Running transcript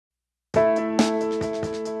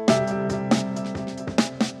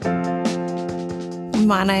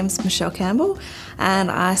my name's Michelle Campbell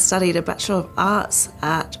and I studied a Bachelor of Arts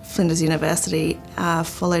at Flinders University,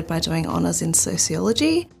 followed by doing honours in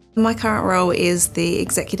Sociology. My current role is the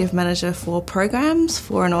Executive Manager for Programs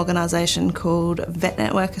for an organisation called Vet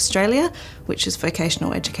Network Australia, which is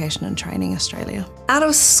Vocational Education and Training Australia. Out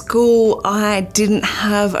of school, I didn't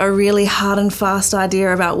have a really hard and fast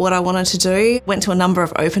idea about what I wanted to do. Went to a number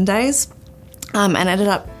of open days and ended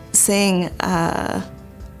up seeing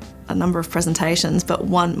a number of presentations, but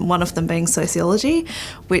one of them being sociology,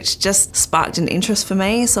 which just sparked an interest for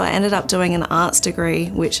me. So I ended up doing an arts degree,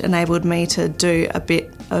 which enabled me to do a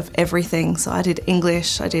bit of everything. So I did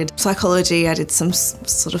English, I did psychology, I did some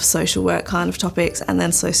sort of social work kind of topics, and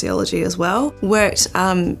then sociology as well. Worked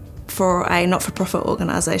for a not-for-profit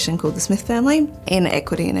organisation called the Smith Family in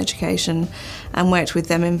equity and education, and worked with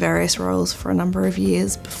them in various roles for a number of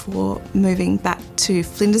years before moving back to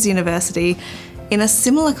Flinders University in a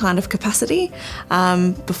similar kind of capacity,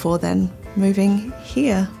 before then moving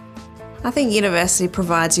here. I think university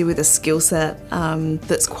provides you with a skill set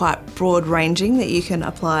that's quite broad ranging that you can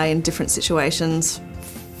apply in different situations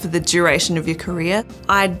for the duration of your career.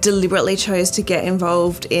 I deliberately chose to get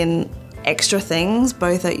involved in extra things,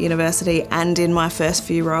 both at university and in my first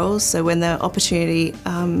few roles. So when the opportunity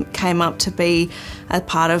came up to be a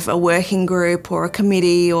part of a working group or a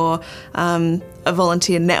committee or a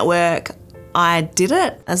volunteer network, I did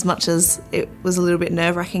it, as much as it was a little bit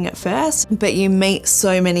nerve-wracking at first. But you meet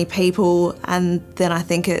so many people, and then I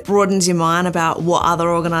think it broadens your mind about what other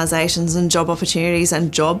organisations and job opportunities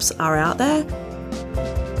and jobs are out there.